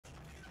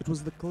It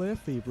was the clear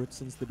favourite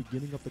since the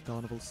beginning of the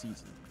carnival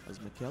season, as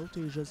Mical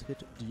Teja's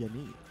hit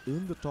DNA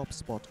earned the top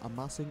spot,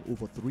 amassing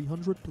over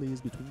 300 plays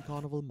between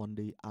Carnival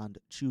Monday and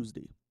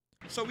Tuesday.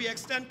 So we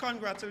extend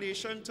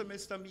congratulations to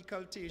Mr.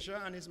 Mical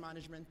Teja and his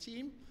management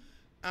team,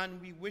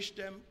 and we wish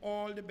them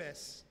all the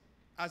best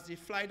as they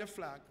fly the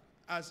flag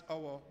as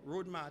our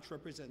road march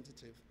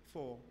representative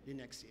for the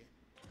next year.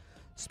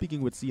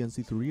 Speaking with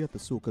CNC3 at the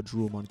Soca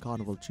Drome on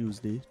Carnival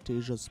Tuesday,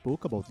 Teja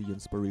spoke about the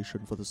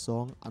inspiration for the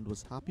song and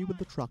was happy with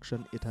the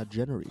traction it had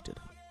generated.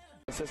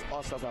 This is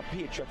us as a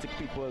patriotic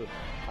people,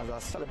 as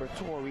a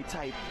celebratory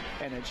type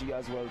energy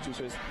as well too.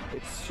 So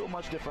it's so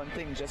much different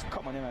things just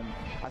coming in, and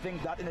I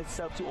think that in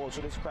itself too also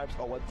describes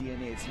our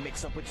DNA. It's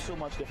mixed up with so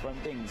much different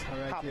things.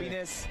 Right,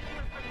 happiness,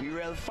 we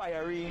real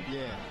fiery.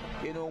 Yeah.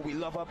 You know, we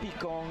love our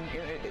peacock.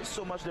 It's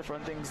so much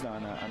different things now,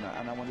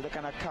 and I wanted to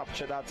kind of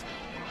capture that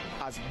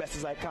as best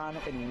as I can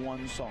in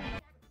one song.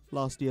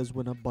 Last year's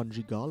winner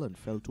Bungie Garland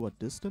fell to a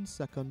distant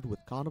second,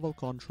 with Carnival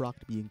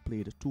Contract being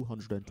played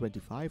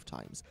 225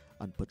 times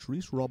and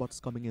Patrice Roberts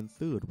coming in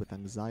third with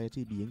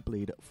Anxiety being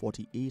played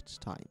 48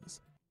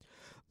 times.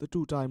 The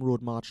two-time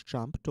Road March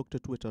champ took to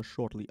Twitter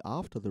shortly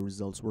after the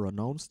results were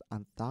announced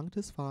and thanked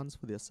his fans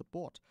for their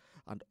support,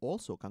 and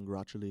also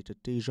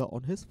congratulated Teja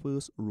on his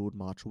first Road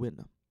March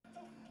win.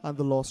 And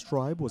the Lost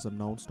Tribe was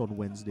announced on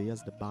Wednesday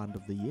as the Band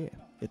of the Year,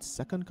 its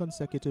second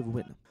consecutive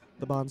win.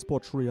 The band's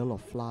portrayal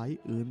of Fly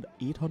earned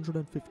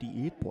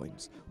 858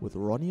 points, with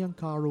Ronnie and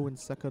Caro in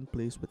second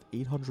place with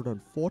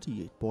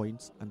 848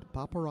 points and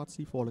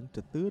Paparazzi falling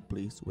to third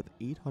place with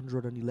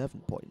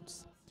 811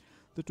 points.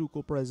 The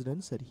TUCO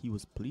president said he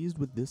was pleased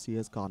with this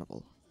year's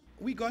carnival.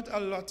 We got a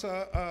lot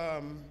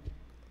of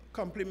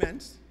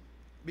compliments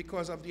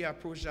because of the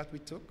approach that we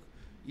took.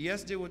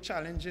 Yes, there were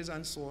challenges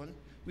and so on.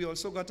 We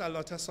also got a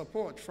lot of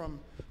support from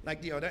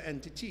like the other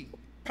entity,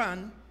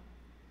 Pan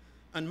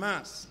and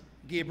Mas,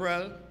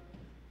 Gabriel,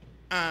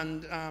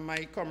 and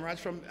my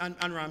comrades from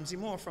and Ramsey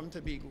Moore from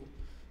Tobago.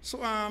 So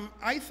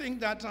I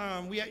think that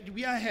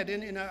we are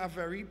heading in a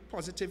very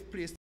positive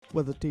place.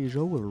 Whether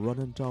Teja will run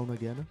in town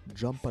again,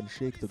 jump and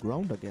shake the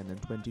ground again in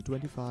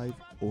 2025,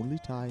 only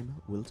time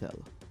will tell.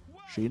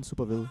 Shane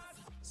Superville,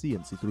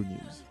 CNC3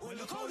 News.